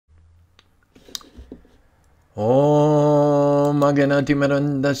Om Maganati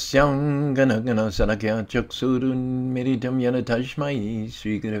Marandasyam Ganagana Sanakya Chaksurun Meritam Yanatashmai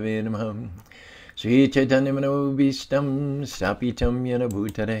Sri Gurave Namaha Sri Chaitanya Manobhistam Sapitam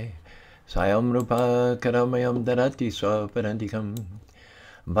Yanabhutare Sayam Rupa Karamayam Darati Swaparantikam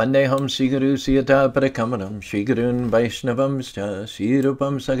Vandeham Sri Guru Siyata Parakamaram Sri Gurun Vaishnavam Sri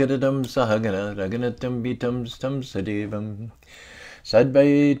Rupam Sagadadam Sahagana Raganatam Vitam Stam Sadevam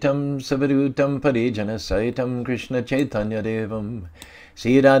Sadvaitam Savadutam Parijana Saitam Krishna Chaitanya Devam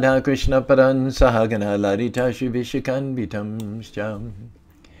Sri Radha Krishna Paran Sahagana Larita Shri Vishakan Vitam Sjam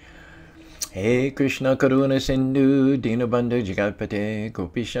Hey Krishna Karuna Sindhu Dinabandhu Jagapate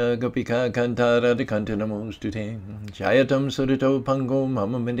Gopisha Gopika Kanta Radhikanta Namostute Jayatam Surato Pango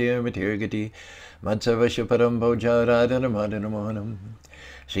Mama Mandir Matirgati Matsavasya Param Bhoja Radhana Madana Mohanam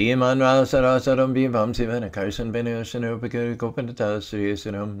Sriman Rasarasaram Vivam Sivana Karsan Benusanupaka Gopanta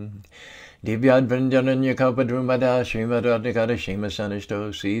Sriyasanam Divyad Vrinjananya Kapadrumada Srimad Radhikata Shima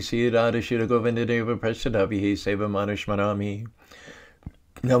Sanishto Sri Radha Shira Govinda Deva Prasadavi Seva Manushmarami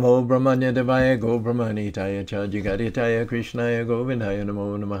Namo Brahmanya Devaya Go Brahmanitaya Chajigaditaya Krishnaya Govindaya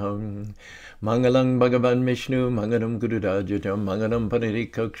Namo Namaham Mangalang Bhagavan Vishnu Mangalam Gurudajatam Mangalam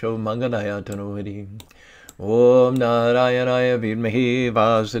Paririkaksho Mangalaya Tanohari Om Narayanaya Vidmahi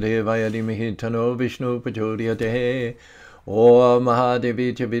Vasudevaya Dhimahi Tano Vishnu Prachodhyate Om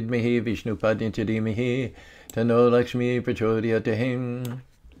Mahadevi Cha Vidmahi Vishnu Padnya Cha Dhimahi Tano Lakshmi Prachodhyate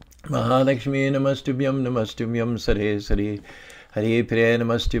Mahalakshmi Namastubhyam Namastubhyam Sare Sare Hari Priya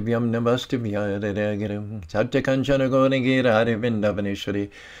Namastubhyam Namastubhyam Ragaram Satya Kanchana Gauragira Hari Vindavaneshwari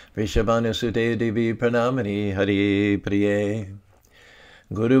Vishabhanu Sute Devi Pranamani Hari Priya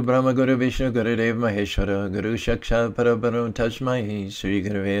Guru Brahma Guru Vishnu Guru Dev Maheshwara Guru Shaksha Parabaram Tasmai Sri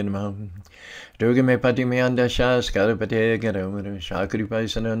Gurave Namaha Durga Me Pati Me Andasha Skarapate Garam Shakri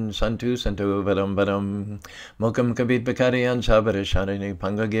Paisanan Santu Santu Varam Varam Mokam Kabit Bakariyan Sabara Sharani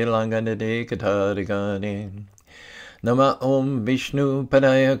Panga Girlangana De Katarigane Nama Om Vishnu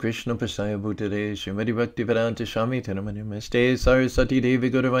Padaya Krishna Pasaya Bhutare Srimati Bhakti Vedanta Swami Tanamani Namaste Sarasati Devi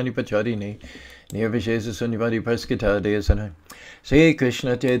Gauravani Pacharini Nirvishesa Sunyavadi Praskita Deyasana Sri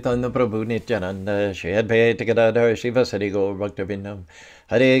Krishna Chaitanya Prabhu Nityananda Shri Advaita Gadadhar Shivasari Gaur Bhaktivinoda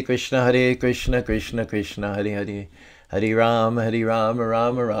Hare Krishna Krishna Krishna Hare Hare Hare Rama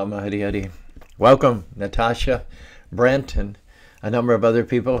Rama Rama Hare Hare. Welcome Natasha, Brent, and a number of other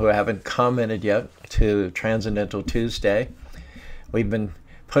people who haven't commented yet to Transcendental Tuesday. We've been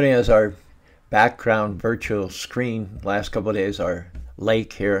putting as our background virtual screen last couple of days our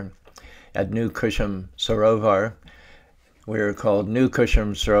lake here at New Kusham Sarovar. We're called New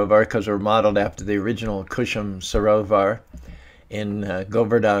Kusham Sarovar because we're modeled after the original Kusham Sarovar in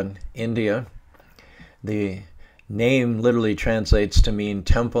Govardhan, India. The name literally translates to mean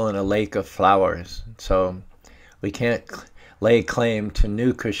temple in a lake of flowers. So we can't lay claim to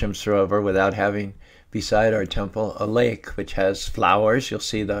New Kusham Sarovar without having beside our temple a lake which has flowers. You'll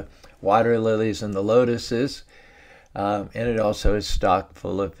see the water lilies and the lotuses. And it also is stocked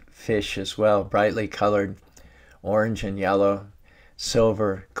full of fish as well, brightly colored orange and yellow,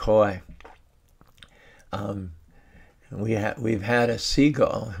 silver, koi. We've had a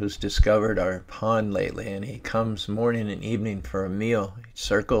seagull who's discovered our pond lately, and he comes morning and evening for a meal. He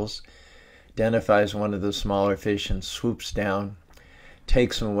circles, identifies one of the smaller fish and swoops down,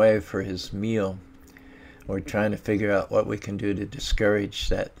 takes him away for his meal. We're trying to figure out what we can do to discourage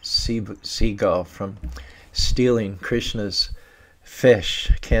that seagull from stealing Krishna's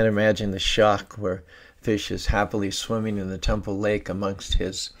fish. I can't imagine the shock where fish is happily swimming in the temple lake amongst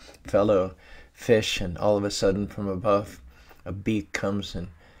his fellow fish, and all of a sudden from above a beak comes and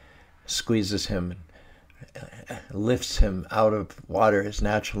squeezes him and lifts him out of water, his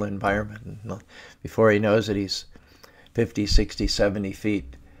natural environment. And before he knows it, he's 50, 60, 70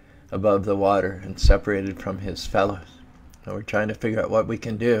 feet above the water and separated from his fellows. And we're trying to figure out what we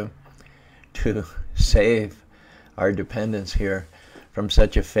can do to save our dependents here from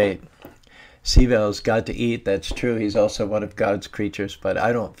such a fate. Sivel's got to eat, that's true. He's also one of God's creatures, but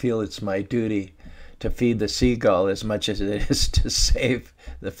I don't feel it's my duty to feed the seagull as much as it is to save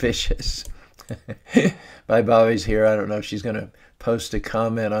the fishes. Bye Bobby's here. I don't know if she's going to post a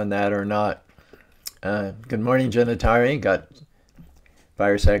comment on that or not. Good morning, Janatari. Got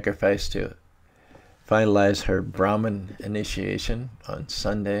fire sacrifice to finalize her Brahman initiation on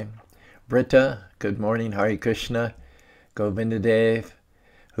Sunday. Britta, good morning. Hari Krishna. Govinda Dev,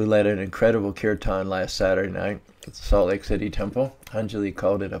 who led an incredible kirtan last Saturday night at the Salt Lake City Temple. Anjali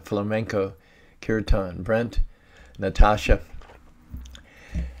called it a flamenco kirtan. Brent, Natasha.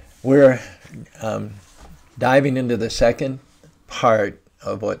 We're diving into the second part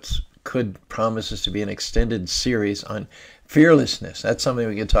of what's could promises to be an extended series on fearlessness. That's something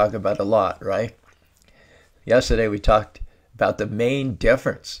we could talk about a lot, right? Yesterday we talked about the main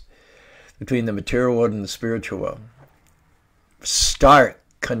difference between the material world and the spiritual world. Stark,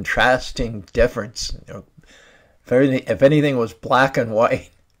 contrasting difference. If anything was black and white,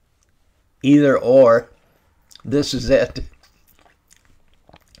 either or, this is it.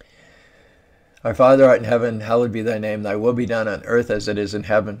 Our Father art in heaven, hallowed be thy name. Thy will be done on earth as it is in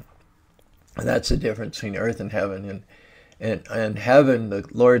heaven. And that's the difference between earth and heaven. And in heaven, the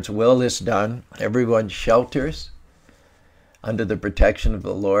Lord's will is done. Everyone shelters under the protection of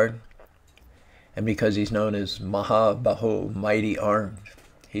the Lord. And because he's known as Maha Bahu, mighty armed,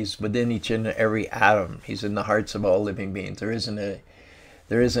 he's within each and every atom. He's in the hearts of all living beings. There isn't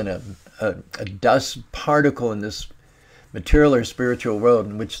a dust particle in this material or spiritual world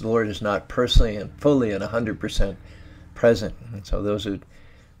in which the Lord is not personally and fully and 100% present. And so those who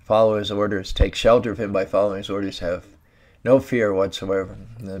follow his orders, take shelter of him by following his orders, have no fear whatsoever.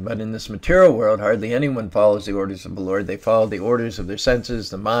 But in this material world, hardly anyone follows the orders of the Lord. They follow the orders of their senses,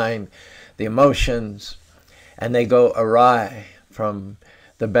 the mind, the emotions, and they go awry from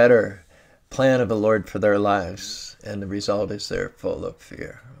the better plan of the Lord for their lives. And the result is they're full of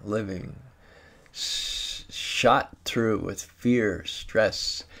fear, living shot through with fear,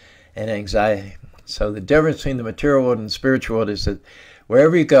 stress, and anxiety. So the difference between the material world and the spiritual world is that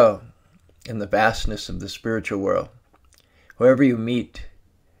wherever you go in the vastness of the spiritual world, wherever you meet,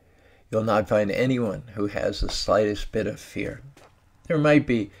 you'll not find anyone who has the slightest bit of fear. There might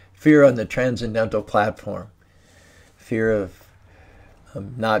be fear on the transcendental platform, fear of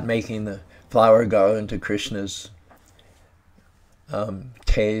not making the flower go into Krishna's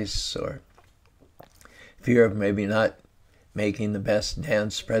taste, or fear of maybe not making the best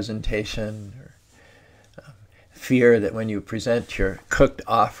dance presentation, or fear that when you present your cooked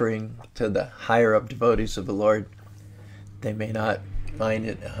offering to the higher up devotees of the Lord, they may not find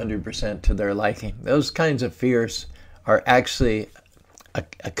it 100% to their liking. Those kinds of fears are actually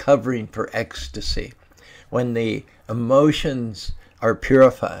a covering for ecstasy. When the emotions are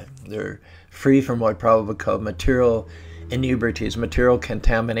purified, they're free from what Prabhupada called material inebrities, material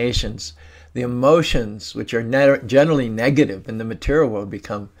contaminations, the emotions, which are generally negative in the material world,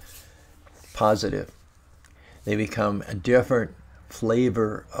 become positive. They become a different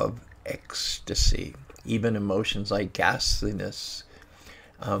flavor of ecstasy. Even emotions like ghastliness,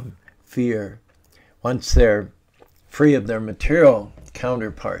 fear, once they're free of their material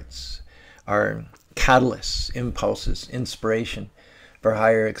counterparts, are catalysts, impulses, inspiration for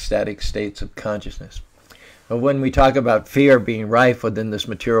higher ecstatic states of consciousness. But when we talk about fear being rife within this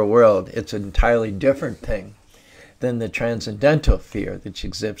material world, it's an entirely different thing than the transcendental fear that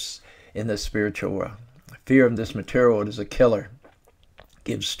exists in the spiritual world. Fear of this material world is a killer. It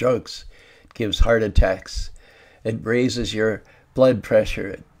gives strokes, it gives heart attacks, it raises your blood pressure,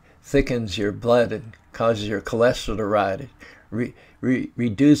 it thickens your blood and causes your cholesterol to rise, it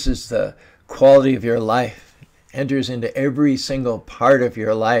reduces the quality of your life, enters into every single part of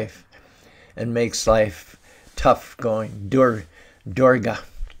your life, and makes life tough going. Durga.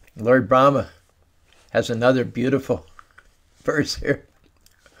 Lord Brahma has another beautiful verse here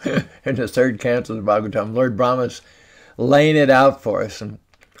in the third canto of the Bhagavatam. Lord Brahma's laying it out for us. And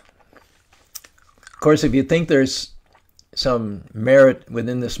of course, if you think there's some merit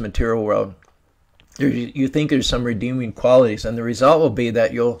within this material world, you think there's some redeeming qualities, and the result will be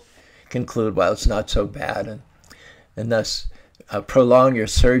that you'll conclude, well, it's not so bad, and thus prolong your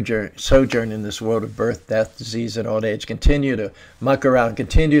sojourn in this world of birth, death, disease, and old age. Continue to muck around,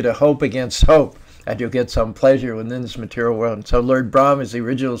 continue to hope against hope that you'll get some pleasure within this material world. And so Lord Brahma is the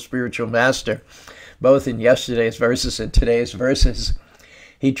original spiritual master, both in yesterday's verses and today's verses.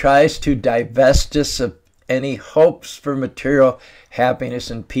 He tries to divest us of any hopes for material happiness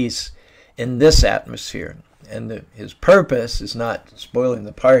and peace in this atmosphere. And his purpose is not spoiling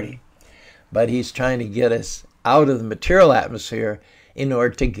the party, but he's trying to get us out of the material atmosphere in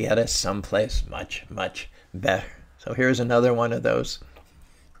order to get us someplace much, much better. So here's another one of those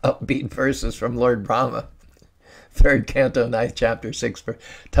upbeat verses from Lord Brahma, 3rd Canto, 9th Chapter, 6th verse.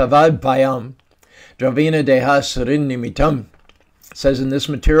 Tavad Bhayam Dravina Deha Surin Nimitam says, in this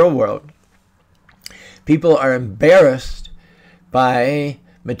material world, people are embarrassed by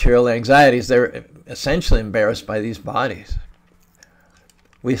material anxieties. They're essentially embarrassed by these bodies.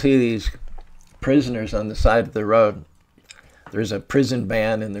 We see these prisoners on the side of the road. There's a prison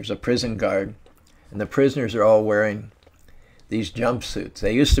band and there's a prison guard, and the prisoners are all wearing these jumpsuits.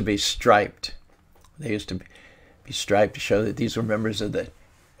 They used to be striped. They used to be striped to show that these were members of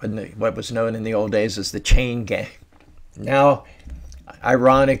what was known in the old days as the chain gang. Now,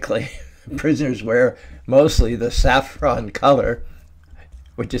 Ironically, prisoners wear mostly the saffron color,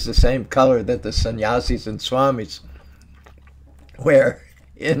 which is the same color that the sannyasis and swamis wear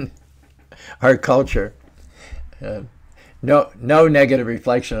in our culture. No negative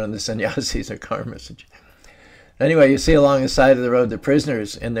reflection on the sannyasis or karmas. Anyway, you see along the side of the road the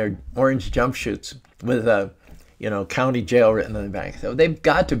prisoners in their orange jumpsuits with county jail written on the back. So they've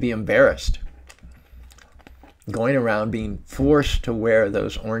got to be embarrassed going around being forced to wear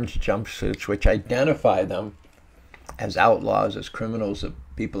those orange jumpsuits, which identify them as outlaws, as criminals, of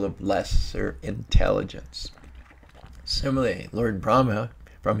people of lesser intelligence. Similarly, Lord Brahma,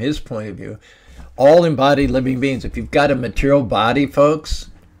 from his point of view, all embodied living beings, if you've got a material body, folks,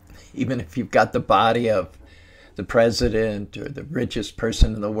 even if you've got the body of the president or the richest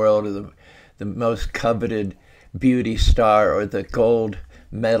person in the world or the most coveted beauty star or the gold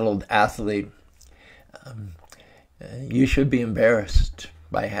medaled athlete, you should be embarrassed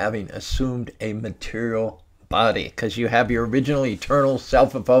by having assumed a material body, because you have your original eternal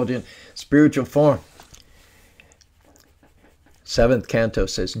self-effulgent spiritual form. 7th canto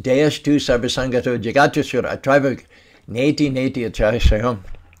says, Deyastu sarvasangato jagatusura atrivak neti neti achashayam.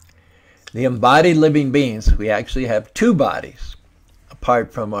 The embodied living beings, we actually have two bodies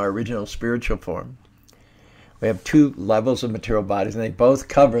apart from our original spiritual form. We have two levels of material bodies, and they both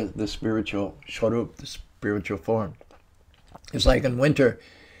cover the spiritual shorup, the spiritual form. It's like in winter,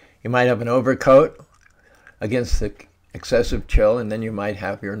 you might have an overcoat against the excessive chill, and then you might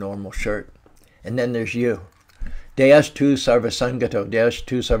have your normal shirt. And then there's you. Deyastu sarvasangato,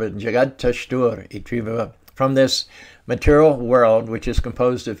 deyastu sarvajagatastur itriva. From this material world, which is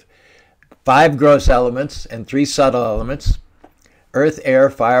composed of 5 gross elements and 3 subtle elements, earth, air,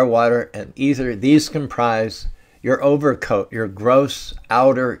 fire, water, and ether, these comprise your overcoat, your gross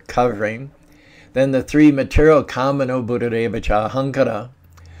outer covering. Then the 3 material kamano buddhadevacha ahankara,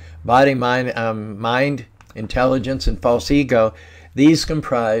 body, mind, intelligence, and false ego, these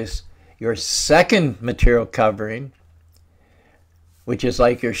comprise your second material covering, which is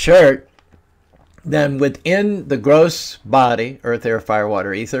like your shirt. Then within the gross body, earth, air, fire,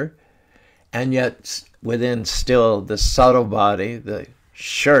 water, ether, and yet within still the subtle body, the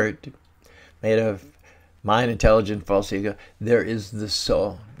shirt, made of mind, intelligence, false ego, there is the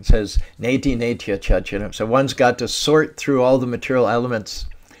soul. It says, neti netya chachana. So one's got to sort through all the material elements.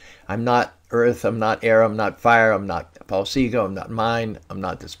 I'm not earth, I'm not air, I'm not fire, I'm not false ego, I'm not mind, I'm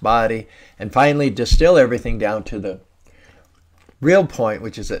not this body. And finally distill everything down to the real point,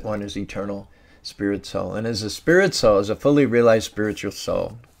 which is that one is eternal spirit soul. And as a spirit soul, as a fully realized spiritual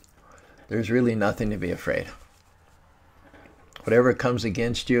soul, there's really nothing to be afraid of. Whatever comes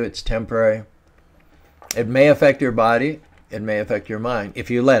against you, it's temporary. It may affect your body, it may affect your mind, if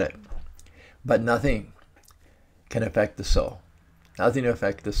you let it. But nothing can affect the soul. Nothing to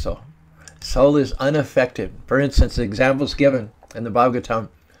affect the soul. Soul is unaffected. For instance, the examples given in the Bhagavatam,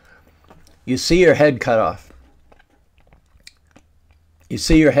 you see your head cut off. You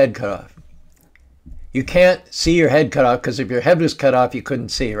see your head cut off. You can't see your head cut off, because if your head was cut off, you couldn't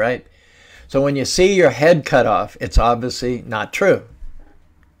see, right? So when you see your head cut off, it's obviously not true,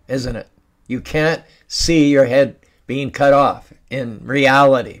 isn't it? You can't see your head being cut off in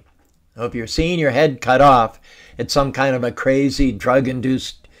reality. So if you're seeing your head cut off, it's some kind of a crazy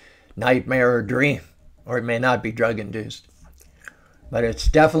drug-induced nightmare or dream, or it may not be drug-induced. But it's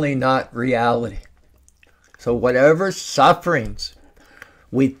definitely not reality. So whatever sufferings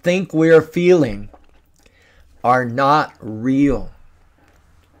we think we're feeling are not real,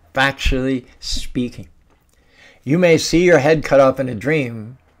 factually speaking. You may see your head cut off in a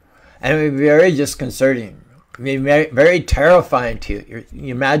dream, and it would be very disconcerting. It would be very terrifying to you.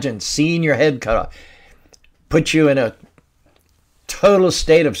 You imagine seeing your head cut off. Put you in a total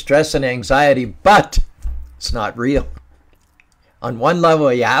state of stress and anxiety, but it's not real. On one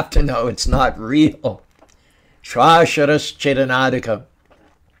level, you have to know it's not real. Shvasharas chetanadika,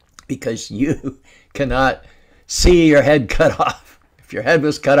 because you cannot see your head cut off. If your head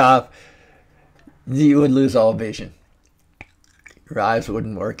was cut off, you would lose all vision. Your eyes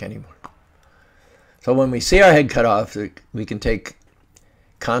wouldn't work anymore. So when we see our head cut off, we can take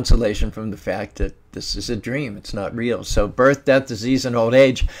consolation from the fact that this is a dream. It's not real. So birth, death, disease, and old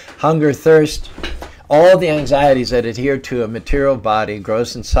age, hunger, thirst, all the anxieties that adhere to a material body,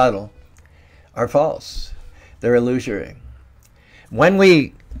 gross and subtle, are false. They're illusory. When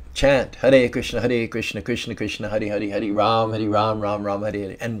we chant Hare Krishna, Krishna Krishna, Hare Hare, Hare Ram, Ram Ram, Hare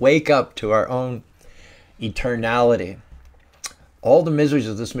Hare, and wake up to our own eternality, all the miseries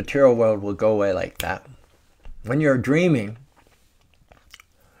of this material world will go away like that. When you're dreaming, it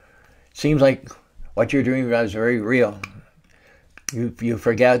seems like what you're dreaming about is very real. You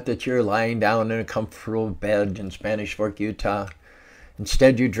forget that you're lying down in a comfortable bed in Spanish Fork, Utah.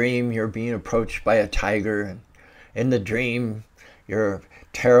 Instead, you dream you're being approached by a tiger. And in the dream, you're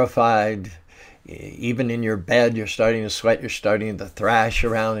terrified. Even in your bed, you're starting to sweat. You're starting to thrash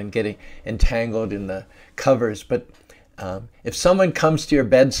around and getting entangled in the covers. But if someone comes to your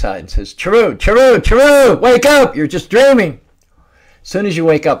bedside and says, Caru, Caru, Caru, wake up, you're just dreaming. As soon as you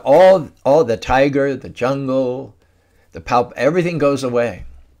wake up, all the tiger, the jungle, everything goes away.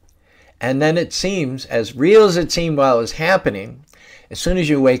 And then it seems, as real as it seemed while it was happening, as soon as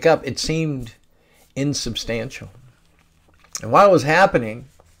you wake up, it seemed insubstantial. And while it was happening,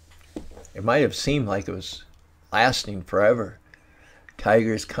 it might have seemed like it was lasting forever.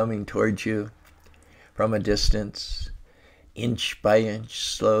 Tigers coming towards you from a distance, inch by inch,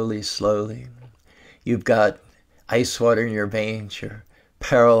 slowly, slowly. You've got ice water in your veins. You're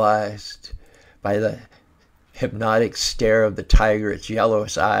paralyzed by the hypnotic stare of the tiger, its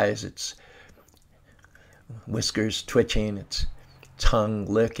yellowish eyes, its whiskers twitching, its tongue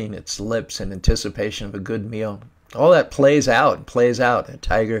licking its lips in anticipation of a good meal. All that plays out and plays out. A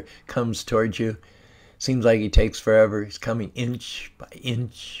tiger comes towards you. Seems like he takes forever. He's coming inch by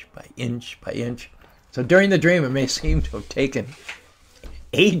inch by inch by inch. So during the dream, it may seem to have taken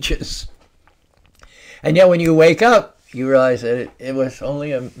ages. And yet when you wake up, you realize that it was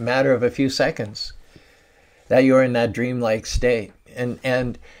only a matter of a few seconds that you're in that dreamlike state.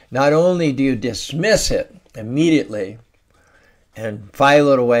 And not only do you dismiss it immediately and file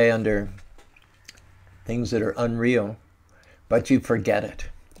it away under things that are unreal, but you forget it.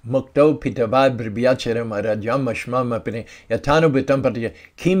 Mukto pitavad bribyacharam arajamashmama pine yatanu bitampati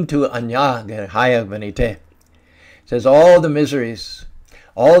kimtu anya haya vanite. Says all the miseries,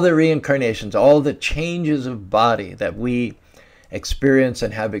 all the reincarnations, all the changes of body that we experience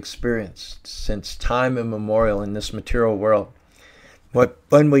and have experienced since time immemorial in this material world.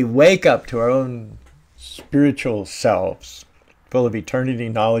 When we wake up to our own spiritual selves, full of eternity,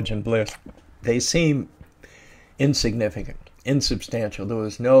 knowledge, and bliss, they seem insignificant, insubstantial. There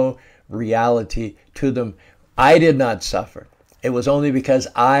was no reality to them. I did not suffer. It was only because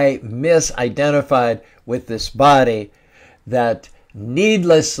I misidentified with this body that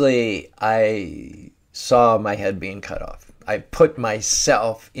needlessly I saw my head being cut off. I put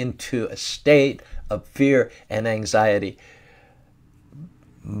myself into a state of fear and anxiety.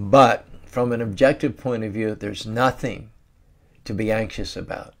 But from an objective point of view, there's nothing to be anxious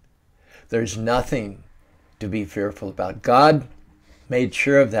about. There's nothing to be fearful about. God made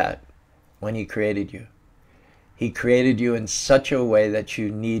sure of that when He created you. He created you in such a way that you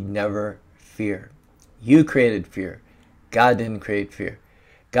need never fear. You created fear. God didn't create fear.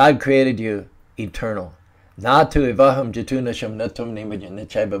 God created you eternal. Krishna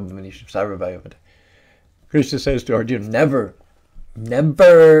says to Arjuna, never,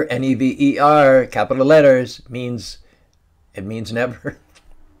 N-E-V-E-R, capital letters, means never.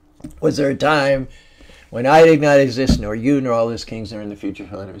 Was there a time when I did not exist, nor you, nor all His kings, nor in the future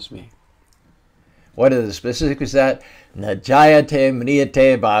shall ever be? What are the specifics of that? Najayate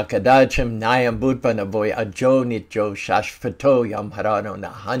mriyate ba kadacham nayam bhutpa navoy ajo nityo shashvato yamharano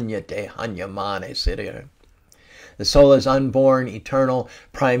nahanyate hanyamane sirir. The soul is unborn, eternal,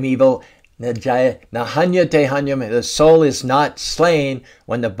 primeval. Nahanyate hanyam. The soul is not slain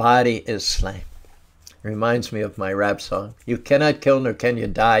when the body is slain. Reminds me of my rap song. You cannot kill, nor can you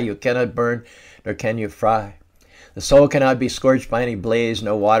die. You cannot burn, nor can you fry. The soul cannot be scorched by any blaze.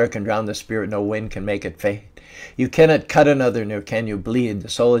 No water can drown the spirit. No wind can make it fade. You cannot cut another, nor can you bleed. The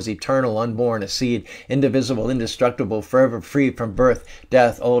soul is eternal, unborn, a seed, indivisible, indestructible, forever free from birth,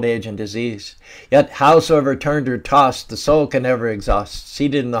 death, old age, and disease. Yet howsoever turned or tossed, the soul can never exhaust.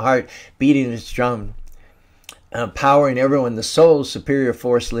 Seated in the heart, beating its drum, empowering everyone, the soul's superior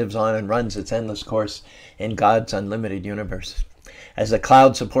force lives on and runs its endless course in God's unlimited universe. As the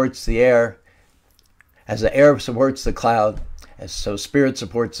cloud supports the air, as the air supports the cloud, as so spirit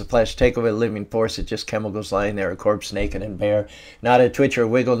supports the flesh, take away the living force, it's just chemicals lying there, a corpse naked and bare. Not a twitch or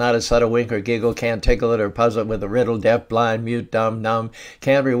wiggle, not a subtle wink or giggle, can't tickle it or puzzle it with a riddle, deaf, blind, mute, dumb, numb,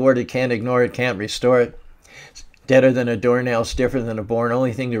 can't reward it, can't ignore it, can't restore it. Deader than a doornail, stiffer than a born,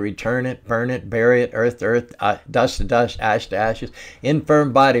 only thing to return it, burn it, bury it, earth to earth, dust to dust, ash to ashes.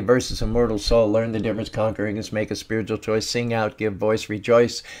 Infirm body versus immortal soul. Learn the difference, conquer ignorance, make a spiritual choice, sing out, give voice,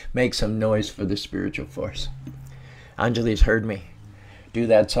 rejoice, make some noise for the spiritual force. Anjali's heard me do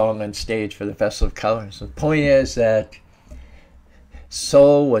that song on stage for the Festival of Colors. The point is that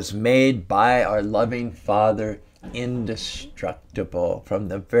soul was made by our loving Father, indestructible from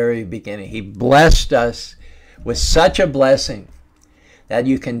the very beginning. He blessed us with such a blessing that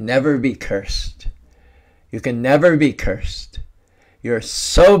you can never be cursed. You can never be cursed. You're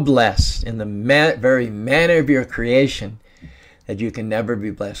so blessed in the very manner of your creation that you can never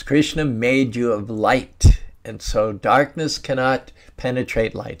be blessed. Krishna made you of light, and so darkness cannot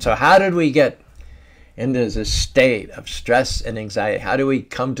penetrate light. So how did we get into this state of stress and anxiety? How do we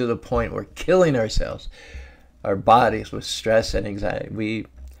come to the point where we're killing ourselves, our bodies, with stress and anxiety? We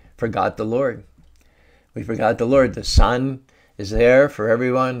forgot the Lord. We forgot the Lord. The sun is there for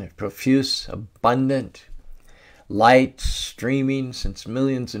everyone, profuse, abundant, light streaming since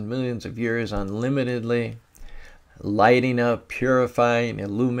millions and millions of years, unlimitedly, lighting up, purifying,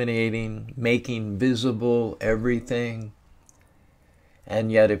 illuminating, making visible everything.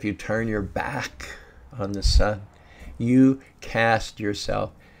 And yet if you turn your back on the sun, you cast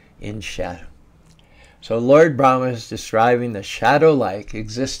yourself in shadow. So Lord Brahma is describing the shadow-like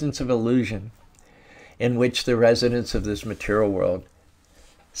existence of illusion in which the residents of this material world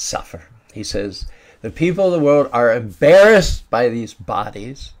suffer. He says, the people of the world are embarrassed by these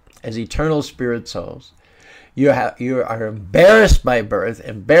bodies as eternal spirit souls. You are embarrassed by birth,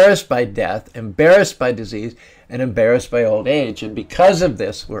 embarrassed by death, embarrassed by disease, and embarrassed by old age. And because of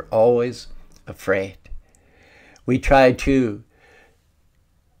this, we're always afraid. We try to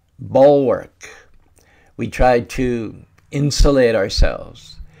bulwark. We try to insulate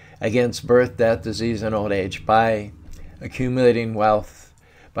ourselves against birth, death, disease, and old age by accumulating wealth,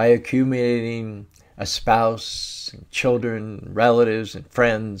 by accumulating a spouse, children, relatives, and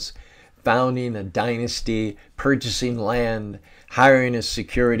friends, founding a dynasty, purchasing land, hiring a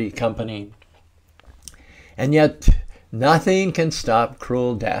security company. And yet, nothing can stop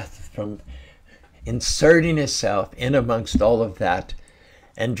cruel death from inserting itself in amongst all of that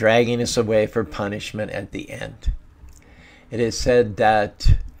and dragging us away for punishment at the end. It is said that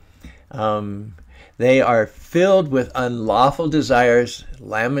they are filled with unlawful desires,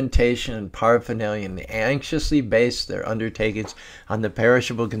 lamentation, and paraphernalia, and they anxiously base their undertakings on the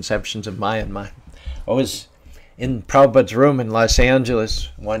perishable conceptions of Maya and mind. I was in Prabhupada's room in Los Angeles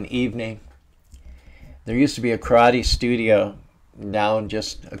one evening. There used to be a karate studio down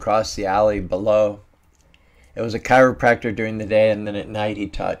just across the alley below. It was a chiropractor during the day, and then at night he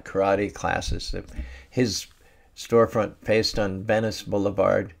taught karate classes. His storefront faced on Venice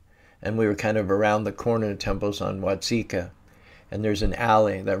Boulevard, and we were kind of around the corner of the temples on Watsika. And there's an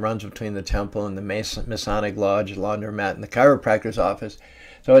alley that runs between the temple and the Masonic Lodge, laundromat, and the chiropractor's office.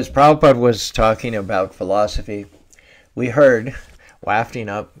 So as Prabhupada was talking about philosophy, we heard, wafting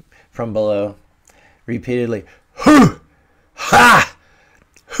up from below, repeatedly, hoo, ha,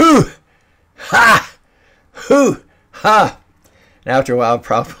 hoo, ha, hoo, ha. And after a while,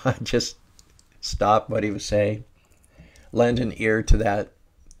 Prabhupada just stopped what he was saying, lent an ear to that,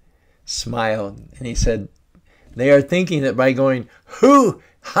 smiled, and he said, they are thinking that by going, hoo,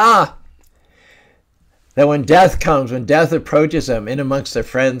 ha, that when death comes, when death approaches them in amongst their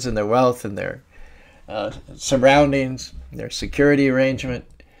friends and their wealth and their surroundings, their security arrangement,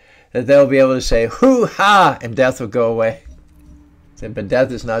 that they'll be able to say, hoo, ha, and death will go away. But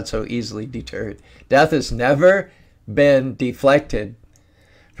death is not so easily deterred. Death has never been deflected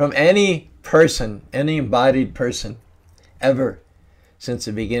from any person, any embodied person, ever since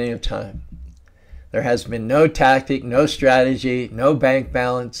the beginning of time. There has been no tactic, no strategy, no bank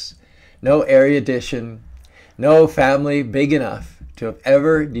balance, no erudition, no family big enough to have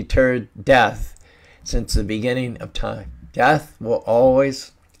ever deterred death since the beginning of time. Death will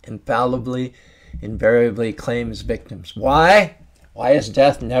always, infallibly, invariably claim his victims. Why? Why is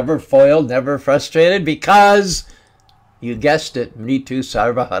death never foiled, never frustrated? Because, you guessed it, Mritu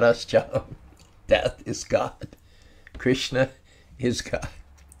Sarvaharascha. Death is God. Krishna is God.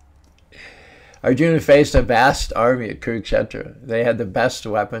 Arjuna faced a vast army at Kurukshetra. They had the best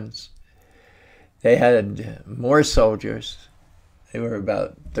weapons. They had more soldiers. They were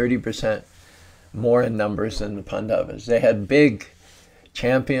about 30% more in numbers than the Pandavas. They had big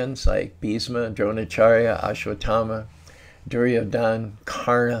champions like Bhisma, Dronacharya, Ashwatthama, Duryodhana,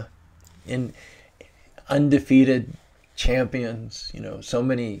 Karna, in undefeated champions, so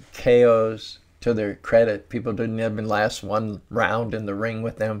many KOs to their credit. People didn't even last one round in the ring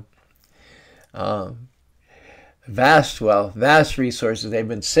with them. Vast wealth, vast resources. They've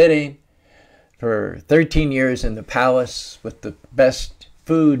been sitting for 13 years in the palace with the best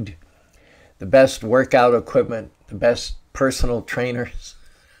food, the best workout equipment, the best personal trainers.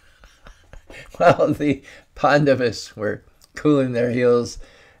 While the Pandavas were cooling their heels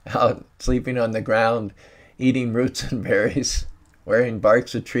out, sleeping on the ground, eating roots and berries, wearing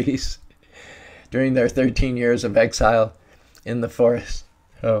barks of trees during their 13 years of exile in the forest.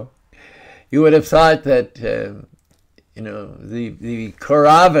 So you would have thought that, the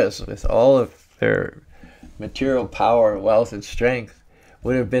Kauravas, with all of their material power, wealth, and strength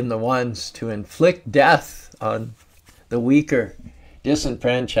would have been the ones to inflict death on the weaker,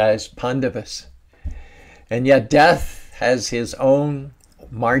 disenfranchised Pandavas. And yet death has his own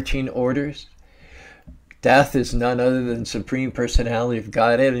marching orders. Death is none other than Supreme Personality of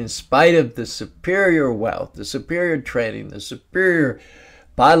Godhead. In spite of the superior wealth, the superior training, the superior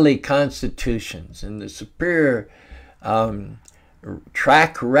bodily constitutions, and the superior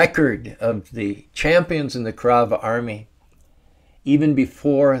track record of the champions in the Kaurava army, even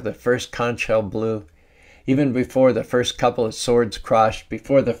before the first conch shell blew, even before the first couple of swords crossed,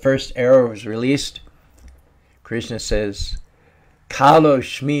 before the first arrow was released, Krishna says, Kalo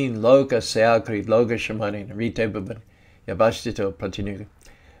Shmin Loka Seakri Loka Shamani Rite Bhavan Yabashtito Pratinuga.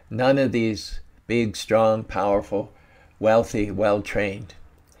 None of these big, strong, powerful, wealthy, well-trained,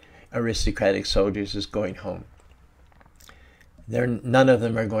 aristocratic soldiers is going home. None of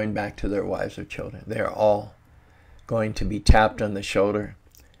them are going back to their wives or children. They're all going to be tapped on the shoulder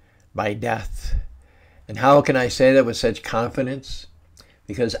by death. And how can I say that with such confidence?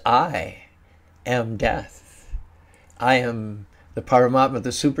 Because I am death. I am the Paramatma,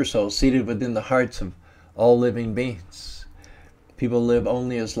 the Super Soul, seated within the hearts of all living beings. People live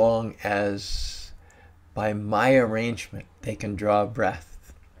only as long as, by my arrangement, they can draw a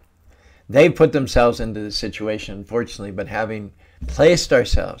breath. They put themselves into the situation, unfortunately, but having placed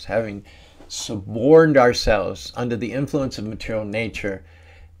ourselves, having suborned ourselves under the influence of material nature,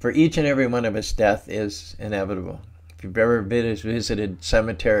 for each and every one of us, death is inevitable. If you've ever visited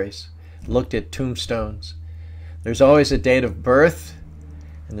cemeteries, looked at tombstones, there's always a date of birth,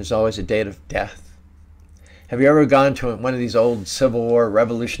 and there's always a date of death. Have you ever gone to one of these old Civil War,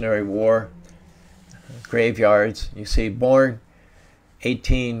 Revolutionary War graveyards? You see, born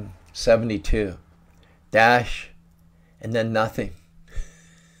 1872, dash, and then nothing.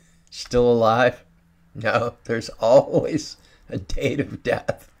 Still alive? No, there's always a date of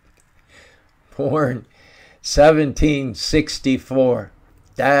death. Born 1764,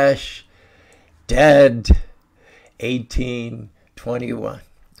 dash, dead 1821.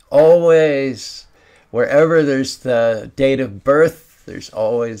 Always, wherever there's the date of birth, there's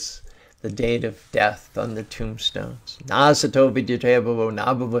always the date of death on the tombstones.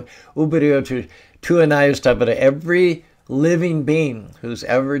 Every living being who's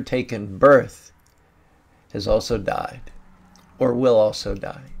ever taken birth has also died, or will also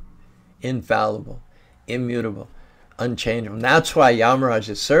die. Infallible, immutable, unchangeable. And that's why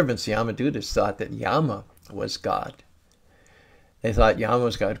Yamaraj's servants, the Yamadutas, thought that Yama was God. They thought Yama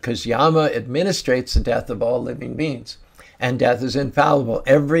was God because Yama administrates the death of all living beings. And death is infallible.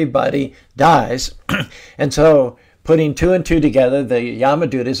 Everybody dies. And so, putting two and two together, the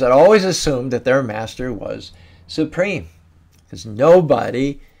Yamadutas had always assumed that their master was supreme. Because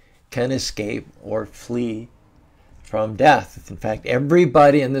nobody can escape or flee from death. In fact,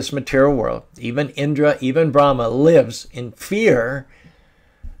 everybody in this material world, even Indra, even Brahma, lives in fear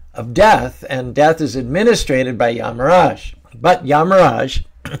of death, and death is administrated by Yamaraj. But Yamaraj,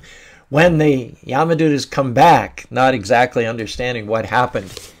 when the Yamadutas come back, not exactly understanding what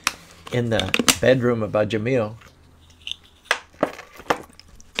happened in the bedroom of Ajamil,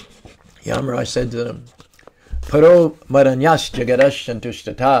 Yamaraj said to them, Paro maranyas jagadash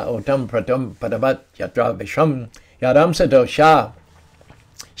santushtata otam pratam padavat yatra visham yaram sato sha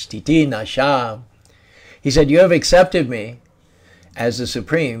stiti nasha. He said, you have accepted me as the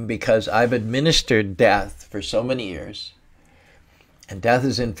Supreme because I've administered death for so many years. And death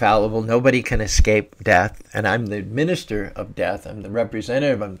is infallible. Nobody can escape death. And I'm the minister of death. I'm the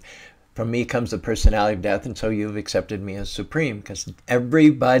representative. From me comes the personality of death. And so you've accepted me as Supreme because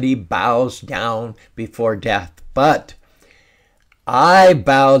everybody bows down before death. But I'm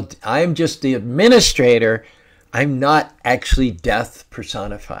just the administrator. I'm not actually death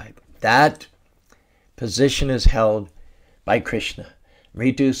personified. That position is held by Krishna.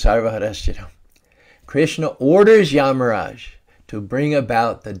 Ritu Sarvaharashchitam. Krishna orders Yamaraj to bring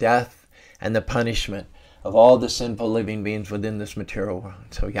about the death and the punishment of all the sinful living beings within this material world.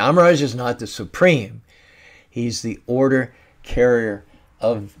 So Yamaraj is not the Supreme. He's the order carrier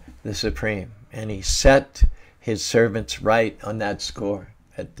of the Supreme. And he set his servants right on that score.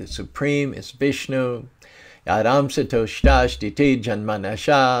 That the Supreme is Vishnu. Yadam Satoshtash Diti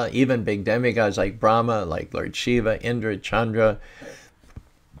Janmanasha. Even big demigods like Brahma, like Lord Shiva, Indra, Chandra,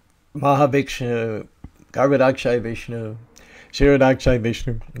 Mahavishnu, Garbhadakshay Vishnu, Shirodakshay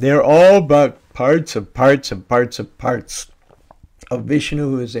Vishnu. They're all but parts of Vishnu,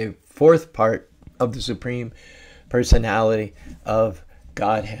 who is a fourth part of the Supreme Personality of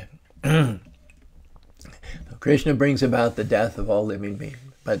Godhead. Krishna brings about the death of all living beings.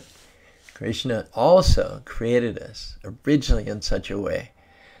 But Krishna also created us originally in such a way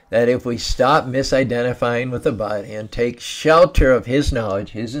that if we stop misidentifying with the body and take shelter of his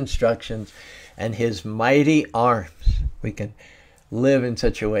knowledge, his instructions, and his mighty arms, we can live in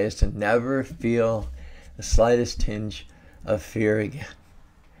such a way as to never feel the slightest tinge of fear again.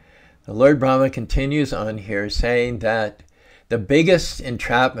 The Lord Brahma continues on here saying that the biggest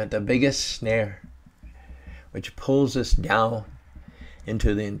entrapment, the biggest snare, which pulls us down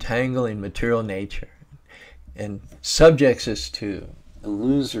into the entangling material nature and subjects us to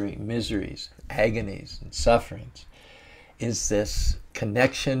illusory miseries, agonies, and sufferings, is this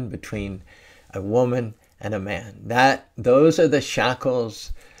connection between a woman and a man. Those are the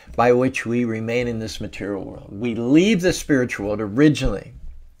shackles by which we remain in this material world. We leave the spiritual world originally,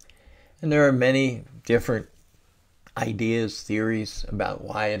 and there are many different ideas, theories about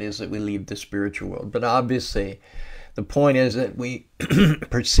why it is that we leave the spiritual world. But obviously, the point is that we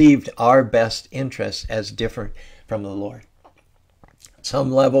perceived our best interests as different from the Lord. At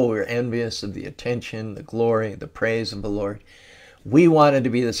some level, we're envious of the attention, the glory, the praise of the Lord. We wanted to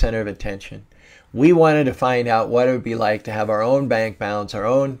be the center of attention. We wanted to find out what it would be like to have our own bank balance, our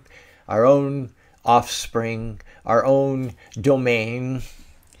own offspring, our own domain.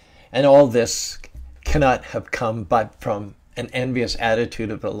 And all this cannot have come but from an envious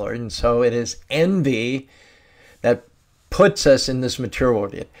attitude of the Lord. And so it is envy that puts us in this material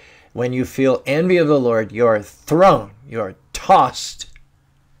world. When you feel envy of the Lord, you are thrown, you are tossed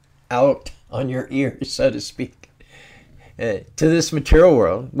out on your ears, so to speak, to this material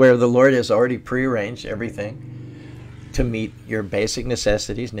world where the Lord has already prearranged everything to meet your basic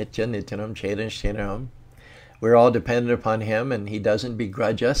necessities. Nitya, nityanam, chetan, chetanam. We're all dependent upon him, and he doesn't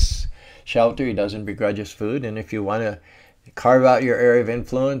begrudge us shelter, he doesn't begrudge us food. And if you want to carve out your area of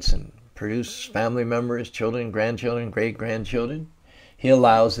influence and produce family members, children, grandchildren, great-grandchildren, he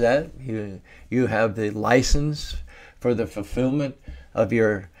allows that. You have the license for the fulfillment of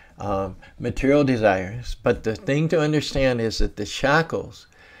your material desires. But the thing to understand is that the shackles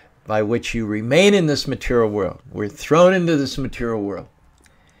by which you remain in this material world, we're thrown into this material world.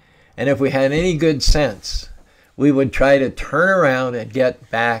 And if we had any good sense, we would try to turn around and get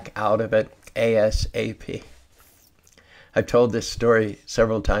back out of it ASAP. I've told this story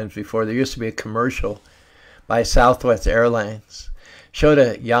several times before. There used to be a commercial by Southwest Airlines. Showed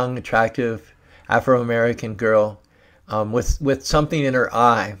a young, attractive Afro-American girl with something in her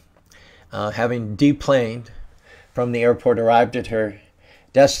eye, having deplaned from the airport, arrived at her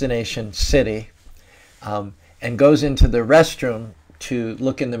destination city, and goes into the restroom to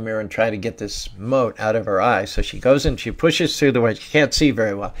look in the mirror and try to get this mote out of her eye. So she goes in, she pushes through the way, she can't see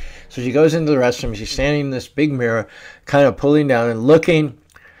very well. So she goes into the restroom, she's standing in this big mirror, kind of pulling down and looking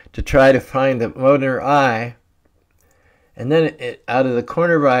to try to find the mote in her eye. And then out of the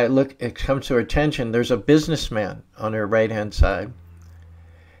corner of her eye, it comes to her attention, there's a businessman on her right-hand side.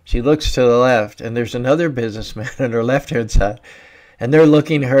 She looks to the left, and there's another businessman on her left-hand side. And they're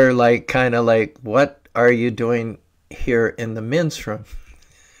looking at her kind of like, what are you doing here in the men's room?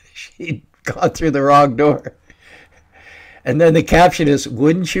 She'd gone through the wrong door. And then the caption is,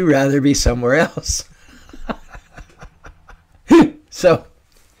 wouldn't you rather be somewhere else? So,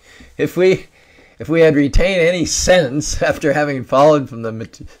 if we had retained any sense after having fallen from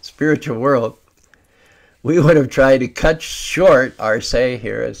the spiritual world, we would have tried to cut short our say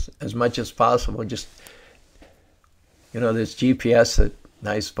here as much as possible. Just, this GPS, that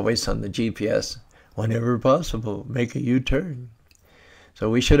nice voice on the GPS, whenever possible, make a U-turn. So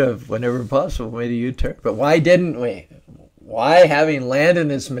we should have, whenever possible, made a U-turn. But why didn't we? Why, having landed in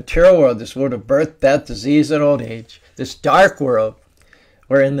this material world, this world of birth, death, disease, and old age, this dark world,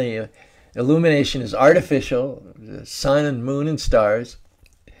 wherein the illumination is artificial, the sun and moon and stars,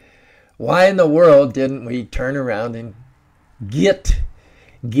 why in the world didn't we turn around and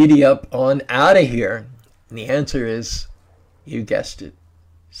giddy up on out of here? And the answer is, you guessed it,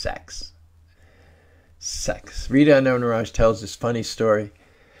 sex. Sex. Rita Anonaraj tells this funny story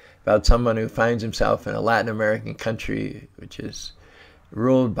about someone who finds himself in a Latin American country which is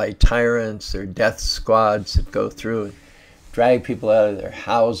ruled by tyrants or death squads that go through and drag people out of their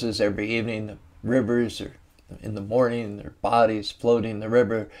houses every evening. The rivers are in the morning, their bodies floating in the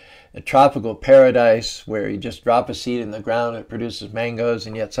river. A tropical paradise where you just drop a seed in the ground, it produces mangoes,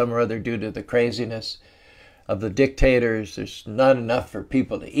 and yet some or other, due to the craziness of the dictators, there's not enough for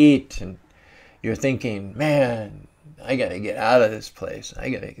people to eat. And you're thinking, man, I got to get out of this place.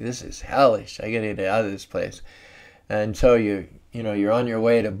 This is hellish. I got to get out of this place. And so you're on your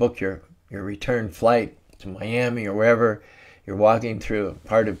way to book your return flight to Miami or wherever. You're walking through a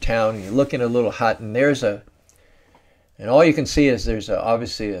part of town, and you look in a little hut, and and all you can see is there's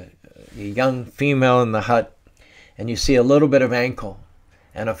obviously a a young female in the hut, and you see a little bit of ankle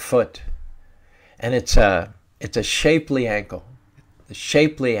and a foot, and it's a shapely ankle,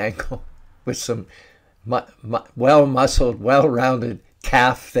 with some well-muscled, well-rounded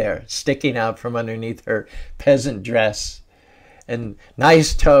calf there sticking out from underneath her peasant dress, and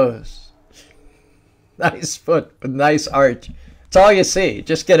nice toes, nice foot with nice arch. It's all you see.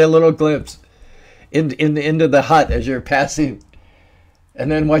 Just get a little glimpse into the hut as you're passing.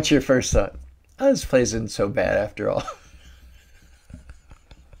 And then what's your first thought? Oh, this place isn't so bad after all.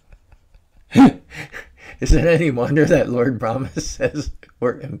 Is it any wonder that Lord Brahma says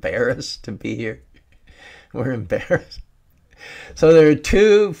we're embarrassed to be here? We're embarrassed. So there are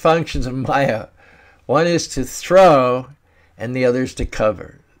two functions of Maya. One is to throw, and the other is to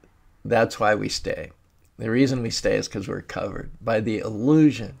cover. That's why we stay. The reason we stay is because we're covered by the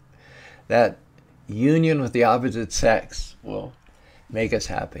illusion that union with the opposite sex will make us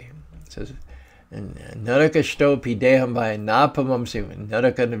happy. It says, Narakashto deham by napamam sivan,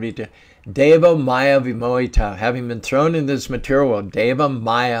 Narakanavita, Deva Maya Vimohita. Having been thrown in this material world, Deva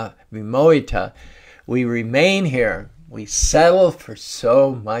Maya Vimohita, we remain here. We settle for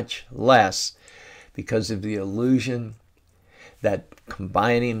so much less because of the illusion that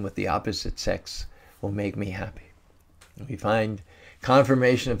combining with the opposite sex will make me happy. We find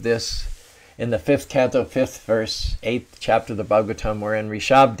confirmation of this in the 5th canto, 5th verse, 8th chapter of the Bhagavatam, wherein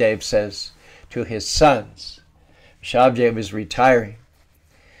Rishabdev says to his sons, Rishabdev is retiring,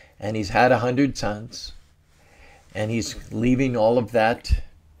 and he's had 100 sons, and he's leaving all of that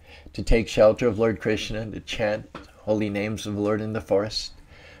to take shelter of Lord Krishna and to chant holy names of the Lord in the forest.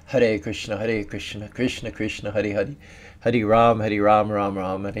 Hare Krishna, Krishna Krishna, Hare Hare, Hare Ram, Ram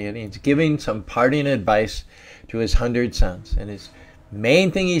Ram, Hare Hare. He's giving some parting advice to his 100 sons. And his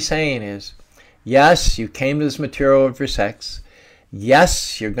main thing he's saying is, yes, you came to this material world for sex.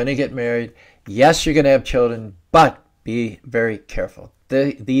 Yes, you're going to get married. Yes, you're going to have children. But be very careful.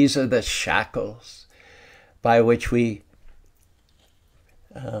 These are the shackles by which we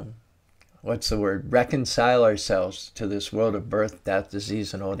reconcile ourselves to this world of birth, death,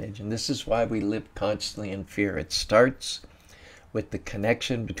 disease, and old age. And this is why we live constantly in fear. It starts with the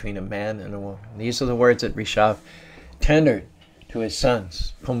connection between a man and a woman. These are the words that Rishabh tendered to his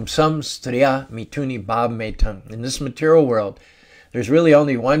sons. Pumsam striya mituni bab metam. In this material world, there's really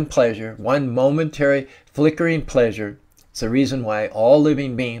only one pleasure, one momentary flickering pleasure. It's the reason why all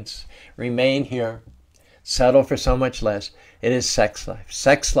living beings remain here, settle for so much less. It is sex life.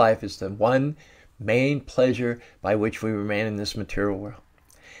 Sex life is the one main pleasure by which we remain in this material world.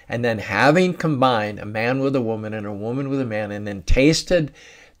 And then having combined a man with a woman and a woman with a man, and then tasted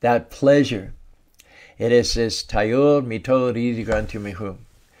that pleasure, it is this tayur mito ridi grantu mihum.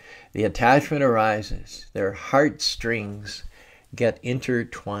 The attachment arises. Their heartstrings get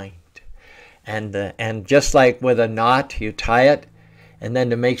intertwined. And just like with a knot, you tie it, and then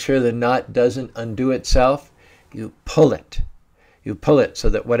to make sure the knot doesn't undo itself, you pull it. You pull it so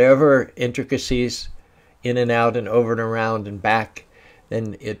that whatever intricacies in and out and over and around and back,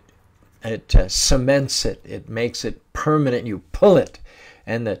 then it cements it. It makes it permanent. You pull it.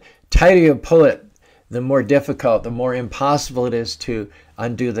 And the tighter you pull it, the more difficult, the more impossible it is to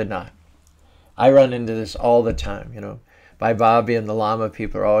undo the knot. I run into this all the time. Bhai Bobby and the Lama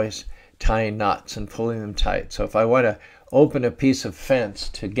people are always tying knots and pulling them tight. So if I want to open a piece of fence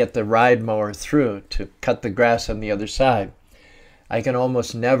to get the ride mower through to cut the grass on the other side, I can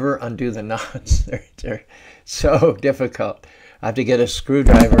almost never undo the knots. They're so difficult. I have to get a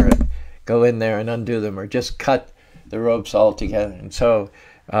screwdriver and go in there and undo them, or just cut the ropes altogether. And so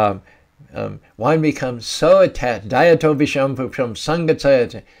one becomes so attached. Dayato visham pupsham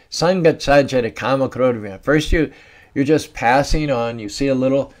sangatsajata kama krodavya. First you're just passing on. You see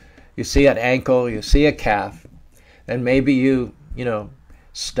an ankle, you see a calf, and maybe you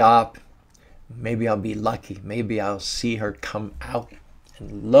stop. Maybe I'll be lucky. Maybe I'll see her come out.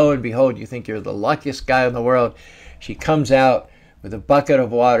 And lo and behold, you think you're the luckiest guy in the world. She comes out with a bucket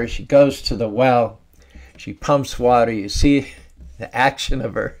of water. She goes to the well. She pumps water. You see the action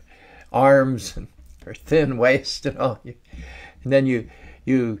of her arms and her thin waist and all. And then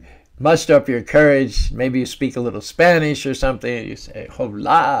you muster up your courage. Maybe you speak a little Spanish or something. And you say,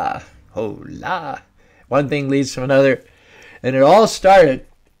 hola, hola. One thing leads to another. And it all started.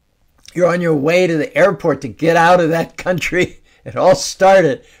 You're on your way to the airport to get out of that country. It all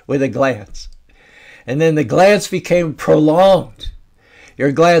started with a glance. And then the glance became prolonged.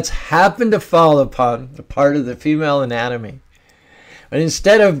 Your glance happened to fall upon a part of the female anatomy. But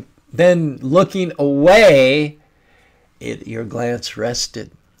instead of then looking away, your glance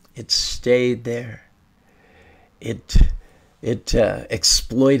rested. It stayed there. It it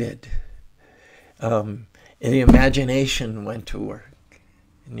exploited. The imagination went to work.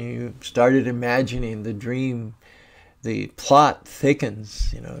 And you started imagining the dream. The plot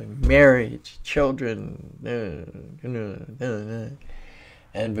thickens, marriage, children,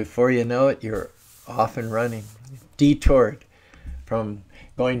 and before you know it, you're off and running, detoured from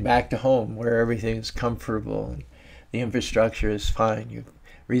going back to home where everything is comfortable and the infrastructure is fine. You've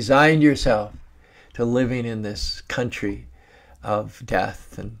resigned yourself to living in this country of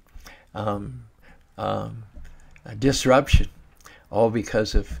death and disruption, all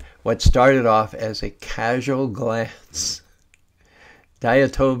because of what started off as a casual glance.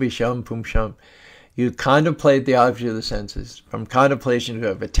 Dayatobi sham pum sham. You contemplate the object of the senses. From contemplation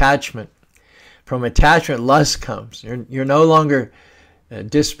to attachment. From attachment, lust comes. You're no longer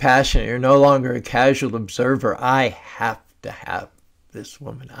dispassionate. You're no longer a casual observer. I have to have this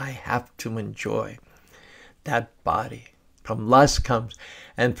woman. I have to enjoy that body. From lust comes.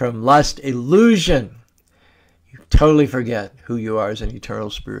 And from lust, illusion. You totally forget who you are as an eternal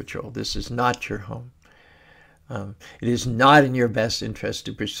spiritual. This is not your home. It is not in your best interest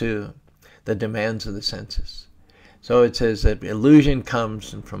to pursue the demands of the senses. So it says that illusion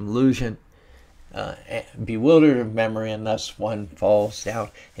comes, and from illusion, bewildered of memory, and thus one falls down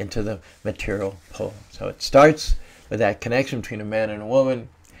into the material pole. So it starts with that connection between a man and a woman.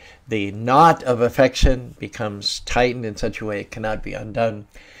 The knot of affection becomes tightened in such a way it cannot be undone.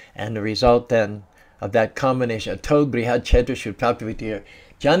 And the result then of that combination, Tod Brihad Chetra Shutaptavitir,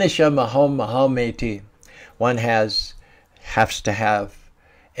 Janisha Mahom Mahameti, one has to have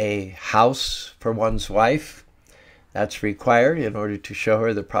a house for one's wife. That's required in order to show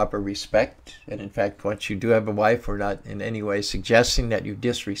her the proper respect. And in fact, once you do have a wife, we're not in any way suggesting that you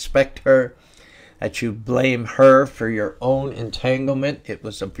disrespect her, that you blame her for your own entanglement. It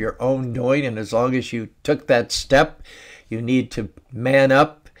was of your own doing, and as long as you took that step, you need to man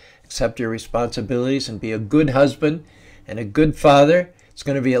up, accept your responsibilities, and be a good husband and a good father. It's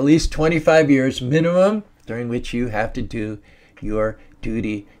going to be at least 25 years minimum during which you have to do your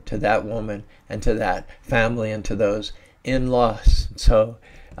duty to that woman and to that family and to those in-laws. So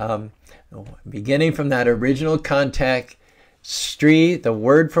beginning from that original contact, Stri, the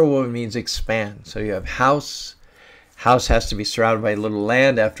word for woman, means expand. So you have house. House has to be surrounded by a little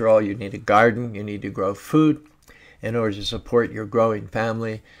land. After all, you need a garden. You need to grow food in order to support your growing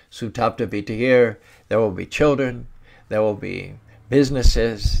family. Sutapta Vitahir, there will be children. There will be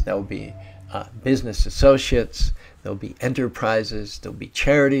businesses. There will be business associates. There will be enterprises. There will be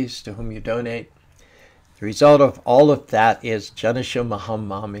charities to whom you donate. The result of all of that is Janasha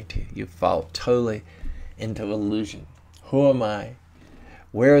Mahamamiti. You fall totally into illusion. Who am I?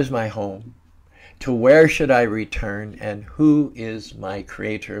 Where is my home? To where should I return? And who is my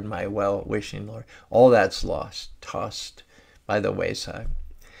creator and my well-wishing Lord? All that's lost, tossed by the wayside.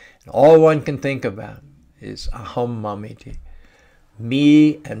 And all one can think about is aham mamiti,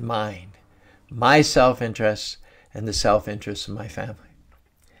 me and mine, my self-interest and the self-interest of my family.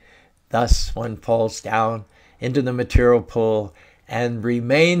 Thus one falls down into the material pool and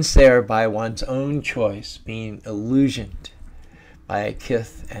remains there by one's own choice, being illusioned by a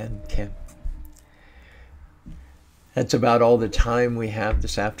kith and kin. That's about all the time we have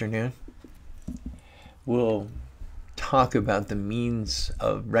this afternoon. We'll talk about the means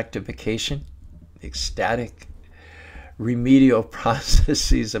of rectification, ecstatic, remedial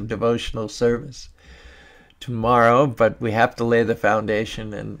processes of devotional service tomorrow, but we have to lay the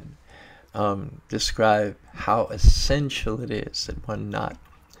foundation and describe how essential it is that one not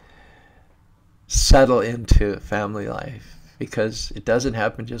settle into family life, because it doesn't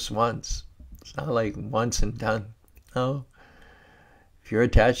happen just once. It's not like once and done. No. If you're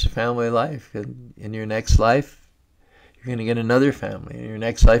attached to family life, in your next life, you're going to get another family. In your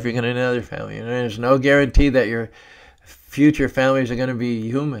next life, you're going to get another family. And there's no guarantee that your future families are going to be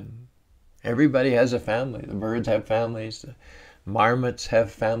human. Everybody has a family. The birds have families. The marmots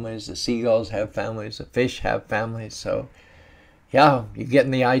have families. The seagulls have families. The fish have families. So, yeah, you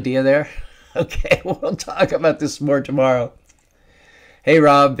getting the idea there? Okay, we'll talk about this more tomorrow. Hey,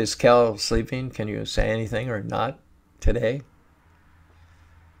 Rob, is Kel sleeping? Can you say anything or not today?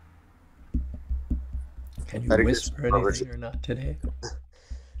 Can you whisper anything or not today?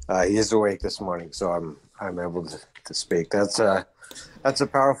 He is awake this morning, so I'm able to speak. That's a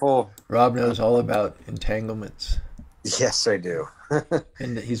powerful. Rob knows all about entanglements. Yes, I do.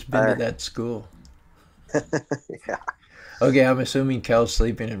 And he's been to that school. Yeah. Okay, I'm assuming Kel's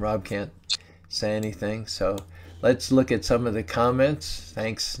sleeping and Rob can't say anything. So let's look at some of the comments.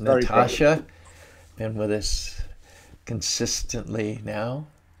 Thanks, Natasha. Been with us consistently now.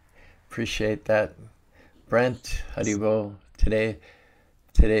 Appreciate that. Brent, Haribo, Today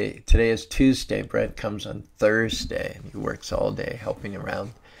is Tuesday. Brent comes on Thursday, and he works all day helping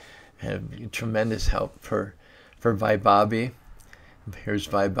around. And tremendous help for Vaibabi. Here's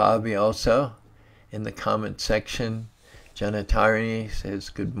Vaibabi also in the comment section. Janatarini says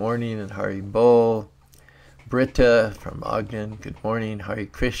good morning and Hari Bol. Britta from Ogden, good morning. Hari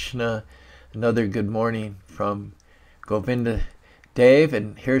Krishna, another good morning from Govinda Dave.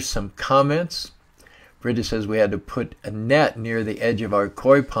 And here's some comments. Britta says we had to put a net near the edge of our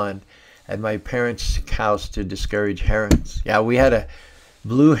koi pond at my parents' house to discourage herons. Yeah, we had a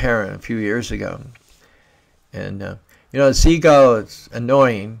blue heron a few years ago. And, the seagull is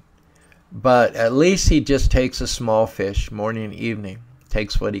annoying, but at least he just takes a small fish morning and evening,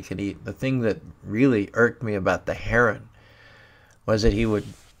 takes what he can eat. The thing that really irked me about the heron was that he would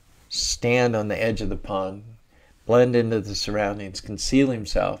stand on the edge of the pond, blend into the surroundings, conceal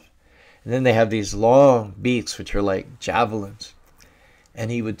himself. And then they have these long beaks, which are like javelins. And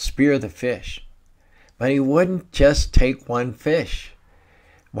he would spear the fish. But he wouldn't just take one fish.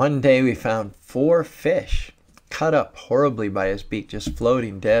 One day we found 4 fish cut up horribly by his beak, just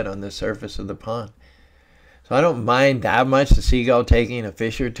floating dead on the surface of the pond. So I don't mind that much the seagull taking a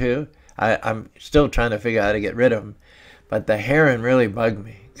fish or two. I'm still trying to figure out how to get rid of him. But the heron really bugged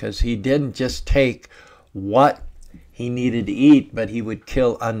me because he didn't just take what he needed to eat, but he would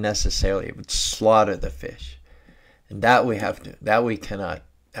kill unnecessarily. He would slaughter the fish. And that we cannot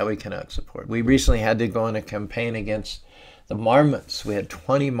support. We recently had to go on a campaign against the marmots. We had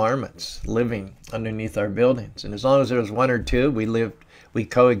 20 marmots living underneath our buildings. And as long as there was 1 or 2, we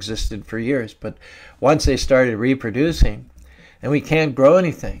coexisted for years. But once they started reproducing, and we can't grow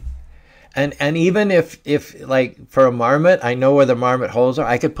anything. And even if like for a marmot, I know where the marmot holes are.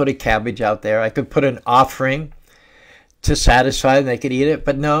 I could put a cabbage out there. I could put an offering to satisfy them. They could eat it.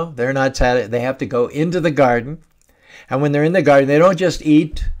 But no, they're not satisfied. They have to go into the garden. And when they're in the garden, they don't just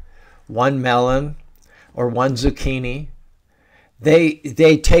eat 1 melon or 1 zucchini. They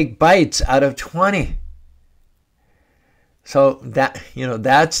take bites out of 20. So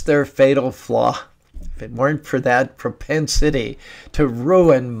that's their fatal flaw. If it weren't for that propensity to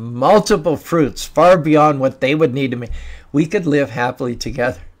ruin multiple fruits far beyond what they would need to make, we could live happily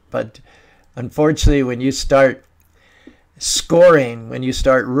together. But unfortunately, when you start scoring, when you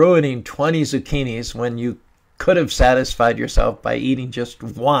start ruining 20 zucchinis, when you could have satisfied yourself by eating just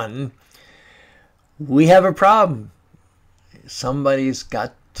 1, we have a problem. Somebody's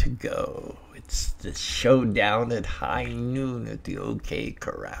got to go. It's the showdown at high noon at the OK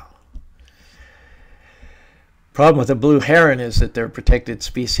Corral. Problem with the blue heron is that they're a protected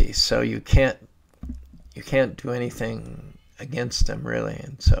species, so you can't do anything against them really.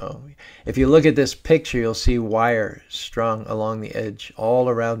 And so if you look at this picture, you'll see wire strung along the edge, all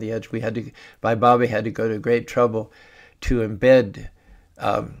around the edge. Bobby had to go to great trouble to embed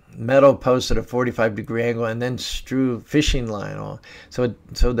metal posts at a 45-degree angle and then strew fishing line on. So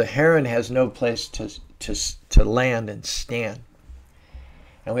the heron has no place to land and stand.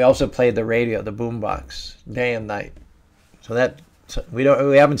 And we also played the radio, the boombox, day and night. So we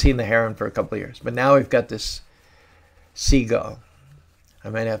haven't seen the heron for a couple of years, but now we've got this seagull. I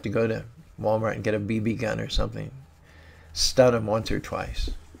might have to go to Walmart and get a BB gun or something, stun him once or twice.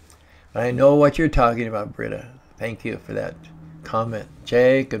 But I know what you're talking about, Britta. Thank you for that comment.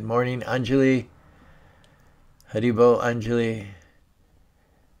 Jay, good morning. Anjali, Haribo, Anjali.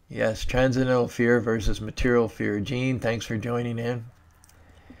 Yes, transcendental fear versus material fear. Gene, thanks for joining in.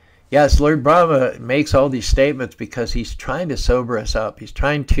 Yes, Lord Brahma makes all these statements because he's trying to sober us up. He's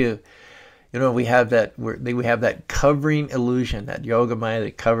trying to, we have that covering illusion, that yoga maya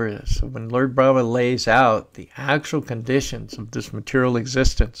that covers us. So when Lord Brahma lays out the actual conditions of this material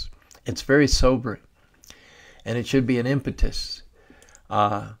existence, it's very sobering. And it should be an impetus,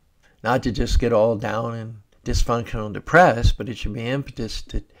 not to just get all down and dysfunctional and depressed, but it should be an impetus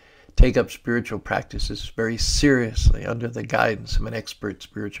to take up spiritual practices very seriously under the guidance of an expert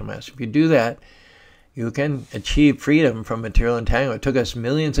spiritual master. If you do that, you can achieve freedom from material entanglement. It took us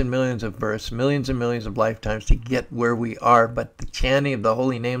millions and millions of births, millions and millions of lifetimes to get where we are, but the chanting of the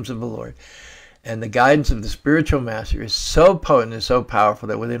holy names of the Lord and the guidance of the spiritual master is so potent and so powerful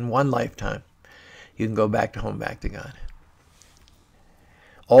that within one lifetime, you can go back to home, back to God.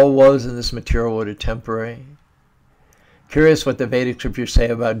 All woes in this material world are temporary. Curious what the Vedic scriptures say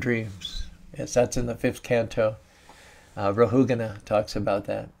about dreams. Yes, that's in the 5th canto. Rahugana talks about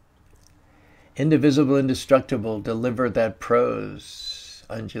that. Indivisible, indestructible, deliver that prose.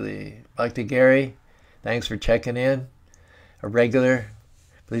 Anjali. Bhakti Gary, thanks for checking in. A regular.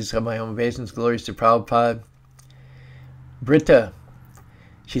 Please accept my own obeisance. Glories to Prabhupada. Britta.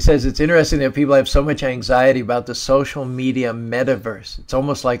 She says it's interesting that people have so much anxiety about the social media metaverse. It's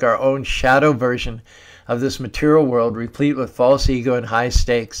almost like our own shadow version of this material world, replete with false ego and high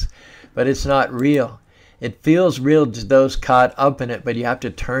stakes. But it's not real. It feels real to those caught up in it, but you have to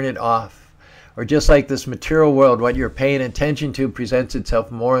turn it off. Or just like this material world, what you're paying attention to presents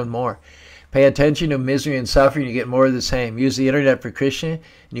itself more and more. Pay attention to misery and suffering, you get more of the same. Use the internet for Krishna, and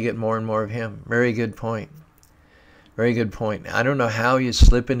you get more and more of him. Very good point. Very good point. I don't know how you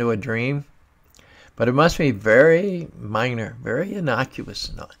slip into a dream, but it must be very minor, very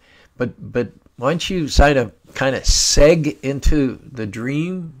innocuous. But once you kind of seg into the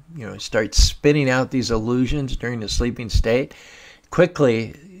dream, start spinning out these illusions during the sleeping state,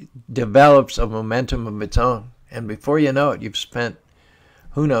 quickly develops a momentum of its own. And before you know it, you've spent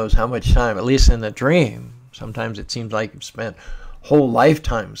who knows how much time, at least in the dream. Sometimes it seems like you've spent whole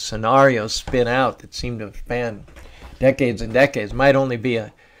lifetimes, scenarios spin out that seem to span decades and decades. Might only be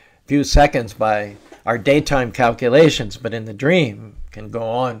a few seconds by our daytime calculations, but in the dream can go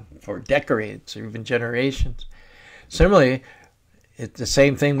on for decades or even generations. Similarly, it's the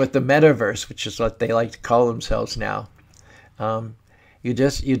same thing with the metaverse, which is what they like to call themselves now. You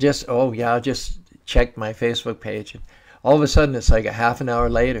just I'll just check my Facebook page, and all of a sudden it's like a half an hour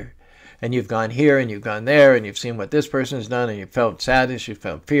later, and you've gone here and you've gone there, and you've seen what this person has done, and you felt sadness, you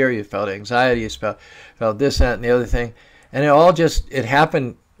felt fear, you felt anxiety, you felt this, that, and the other thing. And it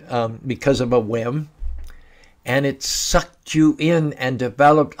happened because of a whim, and it sucked you in and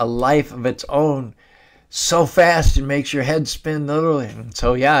developed a life of its own so fast it makes your head spin literally. And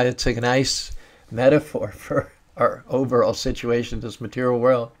so yeah, it's a nice metaphor for our overall situation in this material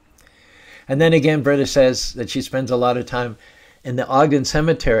world. And then again, Britta says that she spends a lot of time in the Ogden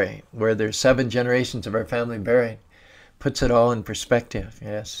Cemetery, where there's 7 generations of our family buried. Puts it all in perspective.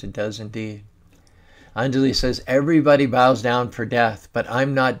 Yes, it does indeed. Anjali says, everybody bows down for death, but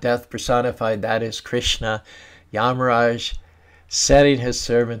I'm not death personified. That is Krishna, Yamaraj, setting his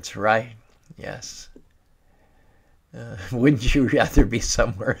servants right. Yes. Wouldn't you rather be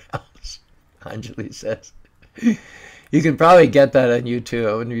somewhere else? Anjali says. You can probably get that on YouTube.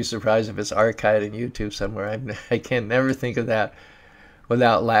 I wouldn't be surprised if it's archived on YouTube somewhere. I can never think of that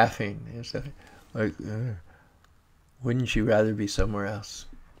without laughing. It's like, wouldn't you rather be somewhere else?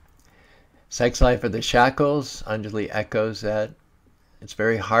 Sex life are the shackles. Anjali echoes that. It's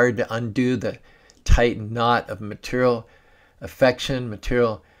very hard to undo the tight knot of material affection,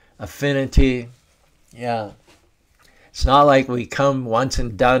 material affinity. Yeah. It's not like we come once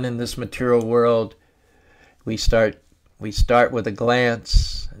and done in this material world. We start with a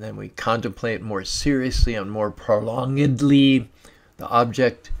glance, and then we contemplate more seriously and more prolongedly the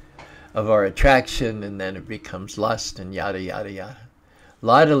object of our attraction, and then it becomes lust and yada, yada, yada.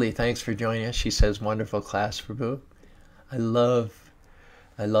 Ladali, thanks for joining us. She says, wonderful class, Prabhu. I love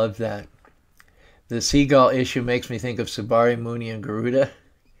that. The seagull issue makes me think of Subari, Muni, and Garuda.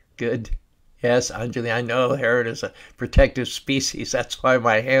 Good. Yes, Anjali, I know heron is a protective species. That's why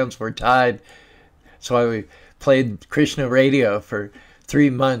my hands were tied. That's why we played Krishna radio for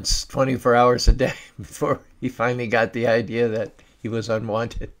 3 months, 24 hours a day, before he finally got the idea that he was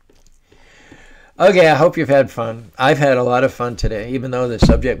unwanted. Okay, I hope you've had fun. I've had a lot of fun today, even though the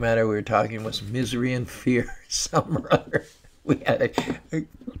subject matter we were talking was misery and fear, some or other. We had a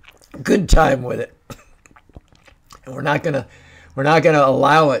good time with it. And we're not gonna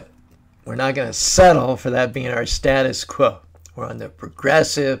allow it. We're not gonna settle for that being our status quo. We're on the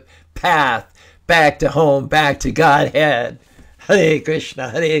progressive path back to home, back to Godhead. Hare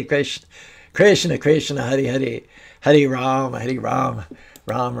Krishna, Krishna Krishna, Hare Hare, Hare Rama,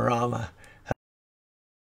 Rama Rama.